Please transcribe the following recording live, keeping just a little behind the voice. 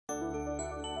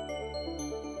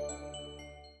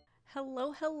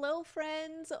Hello, hello,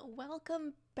 friends.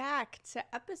 Welcome back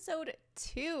to episode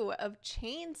 2 of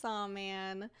Chainsaw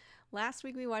Man. Last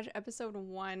week we watched episode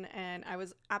 1 and I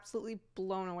was absolutely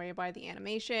blown away by the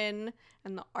animation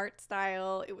and the art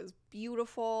style. It was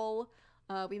beautiful.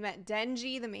 We met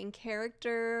Denji, the main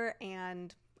character,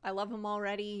 and I love him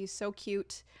already. He's so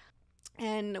cute.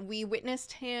 And we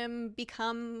witnessed him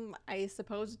become, I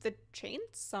suppose, the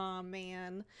Chainsaw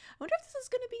Man. I wonder if this is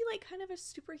going to be like kind of a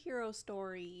superhero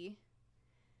story.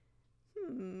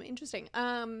 Interesting.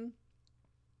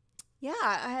 Yeah,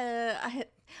 I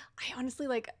honestly,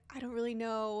 like, I don't really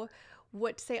know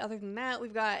what to say other than that.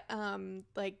 We've got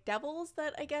like devils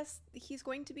that I guess he's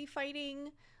going to be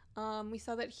fighting. We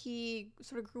saw that he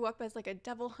sort of grew up as like a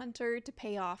devil hunter to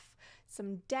pay off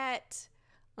some debt.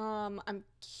 I'm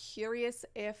curious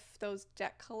if those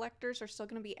debt collectors are still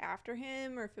going to be after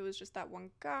him or if it was just that one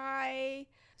guy.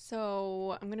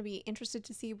 So I'm going to be interested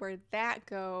to see where that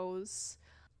goes.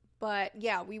 But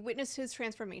yeah, we witnessed his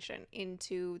transformation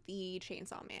into the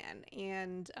Chainsaw Man,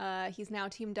 and he's now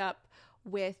teamed up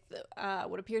with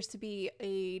what appears to be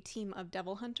a team of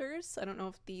devil hunters. I don't know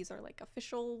if these are like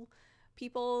official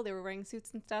people. They were wearing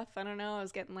suits and stuff. I don't know. I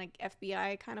was getting like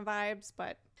FBI kind of vibes,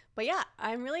 but yeah,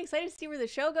 I'm really excited to see where the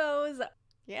show goes.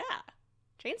 Yeah,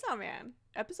 Chainsaw Man,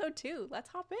 episode 2. Let's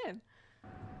hop in.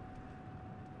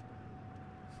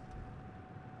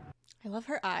 I love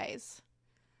her eyes.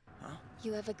 Huh?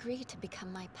 You have agreed to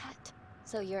become my pet,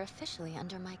 so you're officially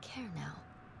under my care now.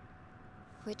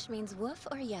 Which means woof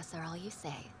or yes are all you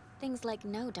say. Things like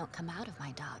no don't come out of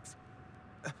my dogs.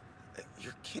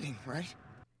 You're kidding, right?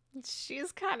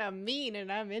 She's kind of mean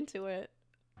and I'm into it.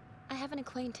 I have an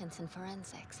acquaintance in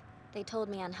forensics. They told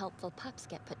me unhelpful pups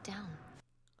get put down.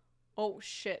 Oh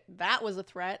shit, that was a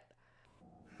threat.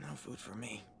 No food for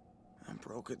me. I'm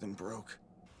broker than broke.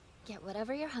 Get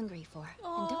whatever you're hungry for,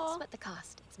 and don't sweat the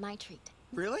cost. It's my treat.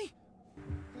 Really?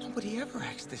 Nobody ever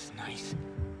acts this nice.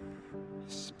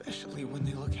 Especially when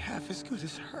they look half as good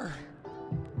as her.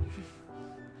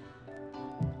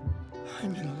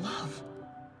 I'm in love.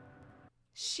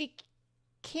 She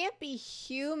can't be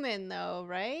human though,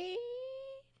 right?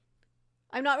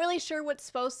 I'm not really sure what's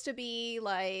supposed to be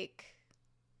like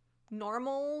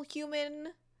normal human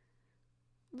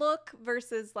look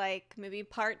versus like maybe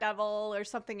part devil or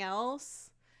something else.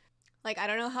 Like, I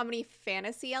don't know how many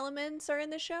fantasy elements are in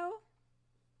the show,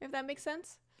 if that makes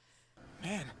sense.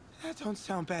 Man, that don't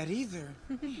sound bad either.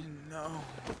 You know.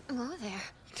 Whoa there.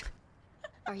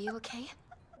 Are you okay?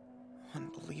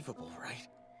 Unbelievable, right?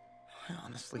 I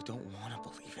honestly don't want to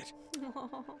believe it.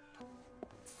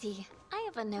 See, I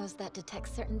have a nose that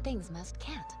detects certain things most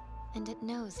can't, and it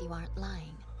knows you aren't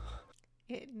lying.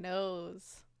 It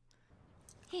knows.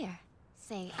 Here,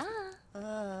 say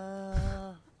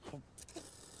ah.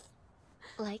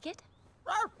 Like it?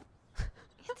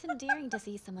 It's endearing to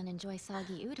see someone enjoy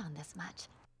soggy udon this much.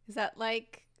 Is that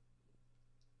like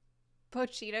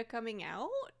Pochita coming out?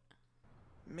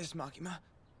 Miss Makima,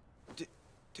 do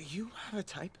you have a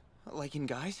type? Like in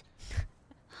guys?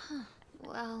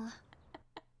 Well...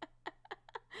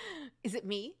 Is it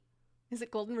me? Is it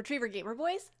Golden Retriever Gamer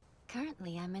Boys?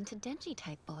 Currently, I'm into Denji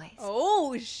type boys.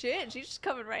 Oh shit, she's just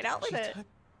coming right out with it.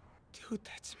 Dude,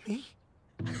 that's me.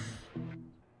 Will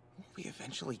we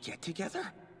eventually get together?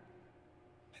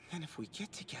 And then if we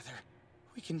get together,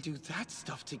 we can do that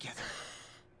stuff together.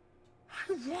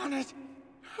 I want it.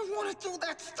 I want to do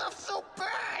that stuff so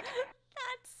bad.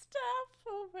 That stuff.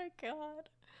 Oh my god.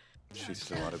 She's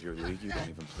still out of your league. You don't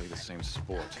even play the same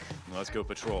sport. Let's go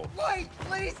patrol. Wait,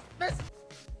 please, miss.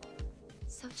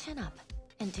 So chin up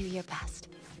and do your best.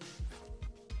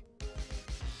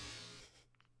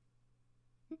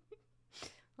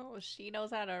 Oh, she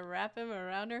knows how to wrap him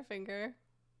around her finger.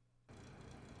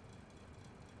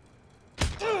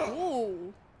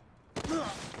 Ooh.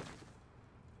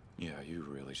 Yeah, you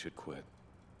really should quit.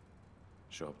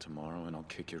 Show up tomorrow and I'll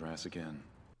kick your ass again.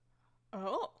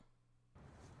 Oh.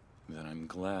 Then I'm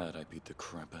glad I beat the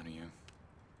crap out of you.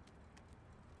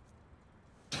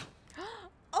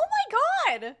 Oh my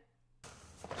god!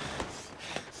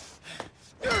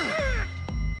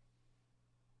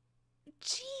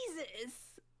 Jesus!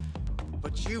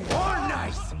 But you are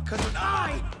nice, cause when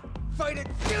I fight a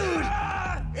dude,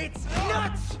 it's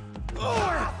nuts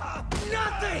or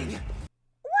nothing!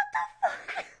 What the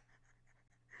fuck?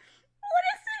 What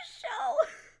is this show?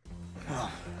 Well,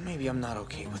 maybe I'm not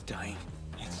okay with dying.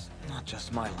 It's not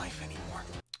just my life anymore.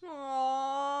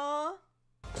 Aww.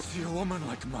 See, a woman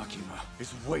like Makima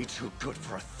is way too good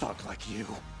for a thug like you.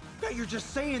 Bet you're just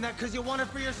saying that because you want it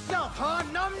for yourself, huh,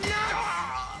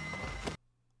 numbnuts?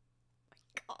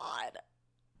 God.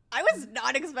 I was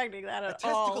not expecting that A at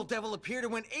testicle all. devil appeared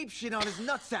and went apeshit on his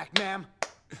nutsack, ma'am.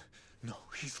 No,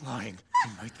 he's lying.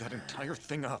 He made that entire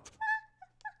thing up.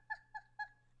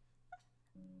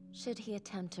 Should he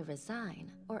attempt to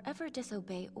resign or ever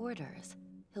disobey orders,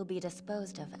 he'll be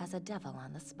disposed of as a devil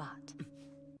on the spot.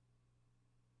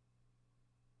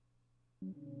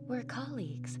 We're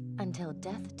colleagues until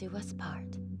death do us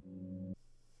part.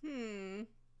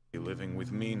 You're living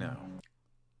with me now.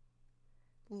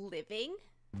 Living?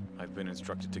 I've been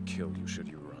instructed to kill you should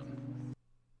you run.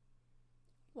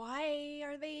 Why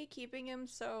are they keeping him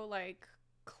so, like,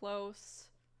 close?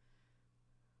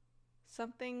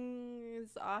 Something is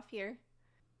off here.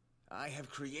 I have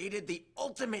created the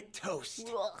ultimate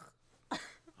toast.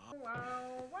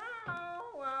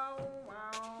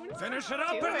 Finish it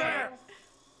up in Do it. there!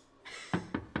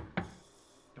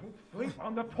 Don't sleep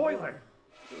on the toilet.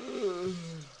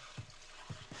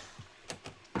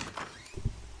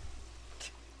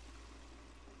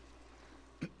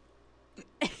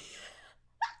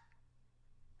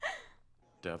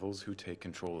 Devils who take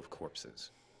control of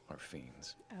corpses are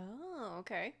fiends. Oh,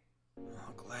 okay.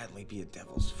 I'll gladly be a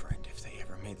devil's friend if they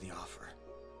ever made the offer.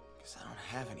 Because I don't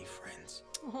have any friends.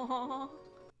 Aww.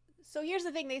 So here's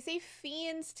the thing. They say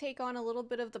fiends take on a little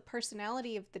bit of the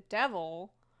personality of the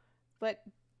devil, but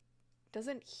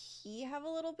doesn't he have a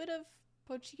little bit of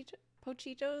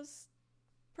Pochito's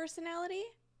personality?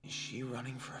 Is she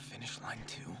running for a finish line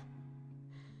too?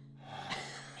 Oh,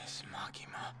 Miss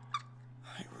Makima.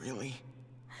 I really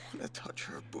want to touch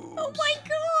her boobs. Oh my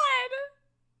god!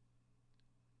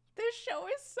 This show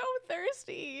is so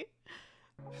thirsty.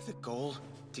 The goal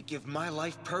to give my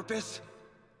life purpose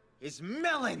is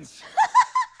melons!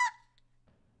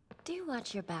 Do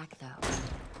watch your back, though.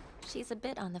 She's a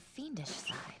bit on the fiendish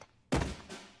side.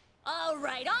 All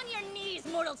right, on your knees,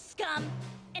 mortal scum!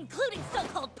 Including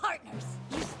so-called partners.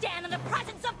 You stand in the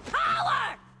presence of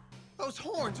power! Those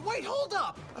horns! Wait, hold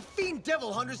up! A fiend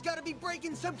devil hunter's gotta be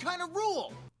breaking some kind of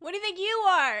rule! What do you think you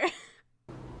are?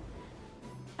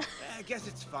 I guess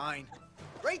it's fine.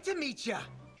 Great to meet ya!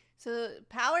 So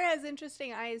Power has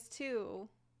interesting eyes too.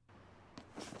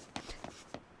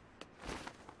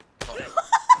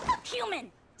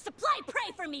 Human! Supply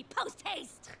prey for me,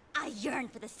 post-haste! I yearn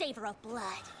for the savor of blood.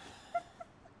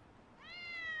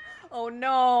 Oh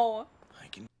no! I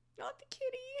can... Not the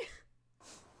kitty.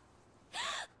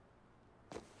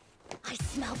 I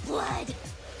smell blood!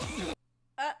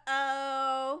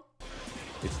 Uh-oh.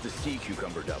 It's the sea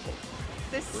cucumber devil.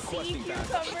 The sea Requesting cucumber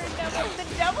backup. devil. The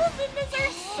devils in this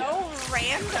are so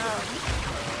random.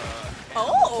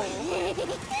 Oh!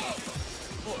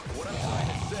 Look, what I'm trying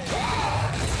to say.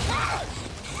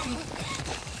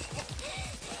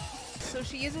 So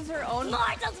she uses her own...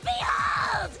 Mortals,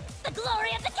 behold! The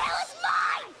glory of the kill is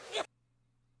mine!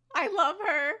 I love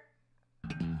her.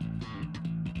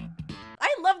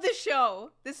 I love this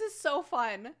show. This is so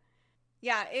fun.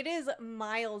 Yeah, it is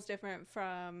miles different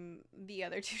from the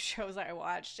other two shows I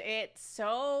watched. It's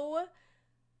so...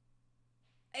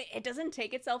 It doesn't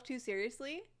take itself too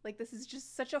seriously. Like, this is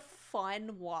just such a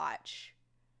fun watch.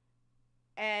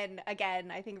 And again,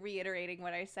 I think reiterating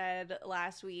what I said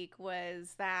last week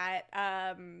was that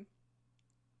I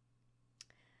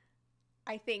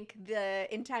think the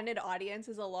intended audience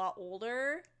is a lot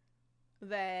older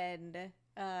than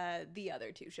the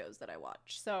other two shows that I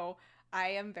watched. So I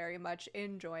am very much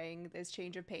enjoying this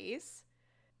change of pace.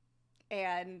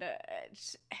 And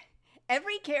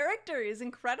every character is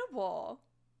incredible.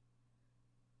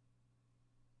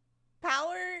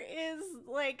 Power is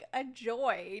like a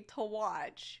joy to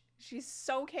watch. She's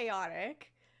so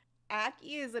chaotic.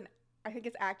 Aki is I think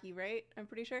it's Aki, right? I'm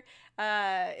pretty sure.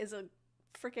 Is a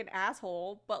freaking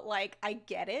asshole, but like I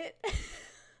get it.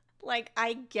 Like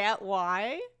I get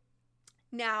why.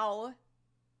 Now,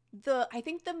 I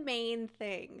think the main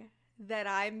thing that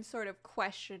I'm sort of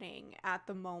questioning at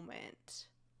the moment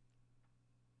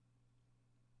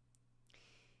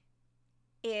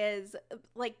is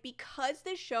like, because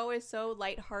this show is so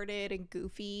lighthearted and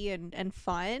goofy and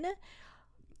fun,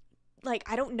 like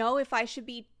I don't know if I should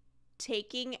be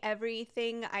taking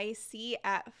everything I see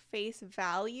at face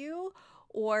value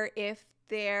or if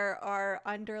there are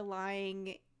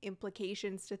underlying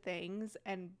implications to things.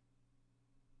 And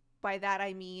by that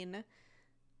I mean,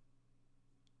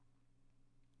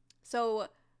 so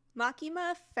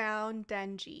Makima found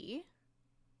Denji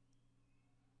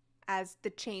as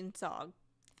the chainsaw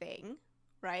thing,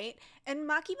 right? And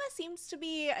Makima seems to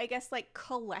be, I guess, like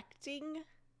collecting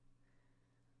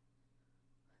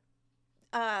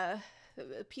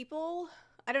people.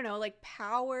 I don't know, like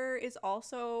Power is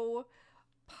also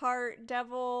part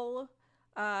devil.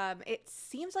 It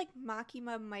seems like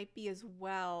Makima might be as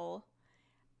well,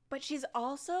 but she's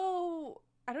also,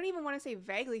 I don't even want to say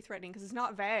vaguely threatening because it's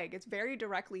not vague. It's very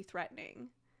directly threatening.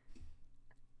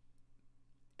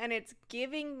 And it's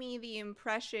giving me the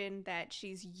impression that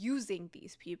she's using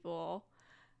these people.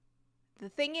 The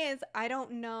thing is, I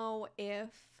don't know if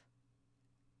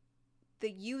the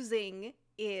using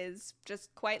is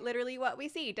just quite literally what we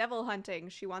see. Devil hunting.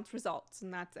 She wants results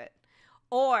and that's it.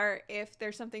 Or if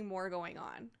there's something more going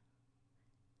on.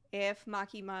 If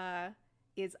Makima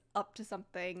is up to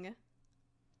something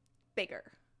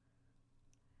bigger.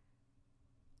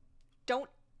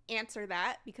 Don't answer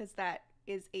that because that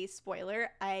is a spoiler.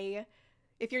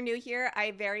 If you're new here,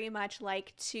 I very much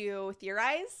like to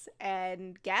theorize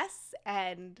and guess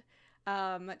and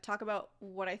talk about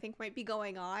what I think might be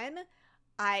going on.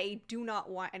 I do not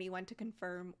want anyone to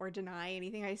confirm or deny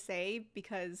anything I say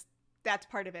because that's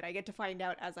part of it. I get to find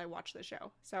out as I watch the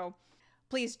show. So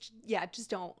please, yeah, just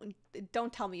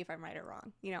don't tell me if I'm right or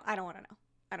wrong. You know, I don't want to know.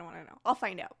 I don't want to know. I'll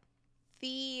find out.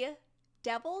 The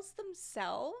devils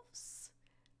themselves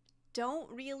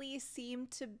don't really seem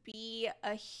to be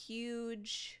a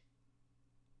huge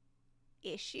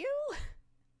issue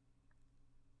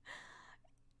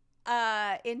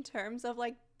in terms of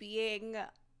like being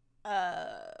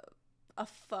a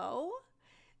foe.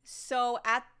 So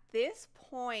at this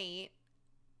point,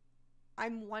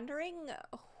 I'm wondering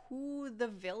who the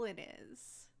villain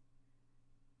is.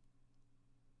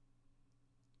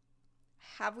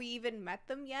 Have we even met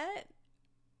them yet?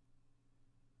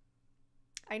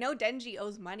 I know Denji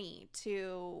owes money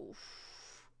to,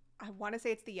 I want to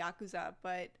say it's the Yakuza,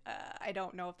 but I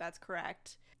don't know if that's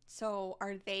correct. So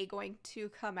are they going to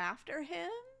come after him?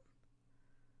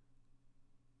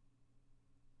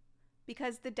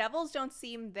 Because the devils don't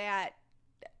seem that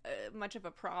much of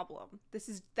a problem.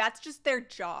 That's just their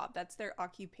job. That's their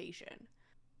occupation.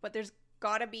 But there's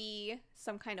gotta be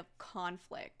some kind of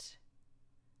conflict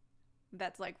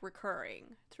that's like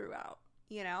recurring throughout,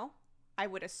 you know? I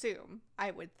would assume,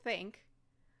 I would think,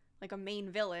 like a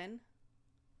main villain.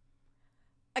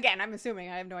 Again, I'm assuming,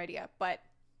 I have no idea, but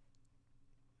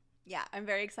yeah, I'm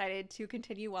very excited to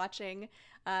continue watching.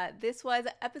 This was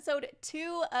episode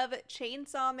 2 of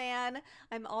Chainsaw Man.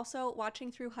 I'm also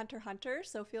watching through Hunter x Hunter,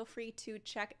 so feel free to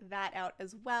check that out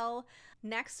as well.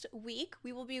 Next week,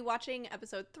 we will be watching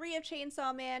episode 3 of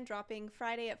Chainsaw Man, dropping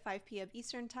Friday at 5 p.m.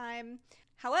 Eastern Time.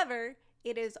 However,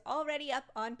 it is already up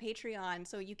on Patreon,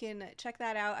 so you can check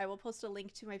that out. I will post a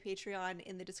link to my Patreon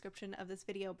in the description of this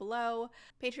video below.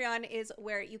 Patreon is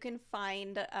where you can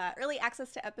find early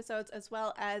access to episodes as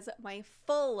well as my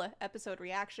full episode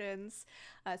reactions,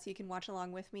 so you can watch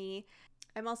along with me.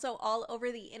 I'm also all over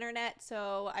the internet,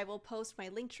 so I will post my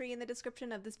link tree in the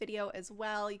description of this video as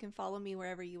well. You can follow me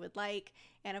wherever you would like.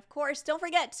 And of course, don't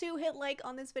forget to hit like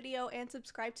on this video and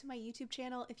subscribe to my YouTube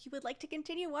channel if you would like to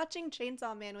continue watching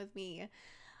Chainsaw Man with me.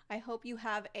 I hope you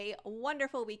have a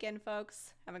wonderful weekend,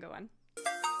 folks. Have a good one.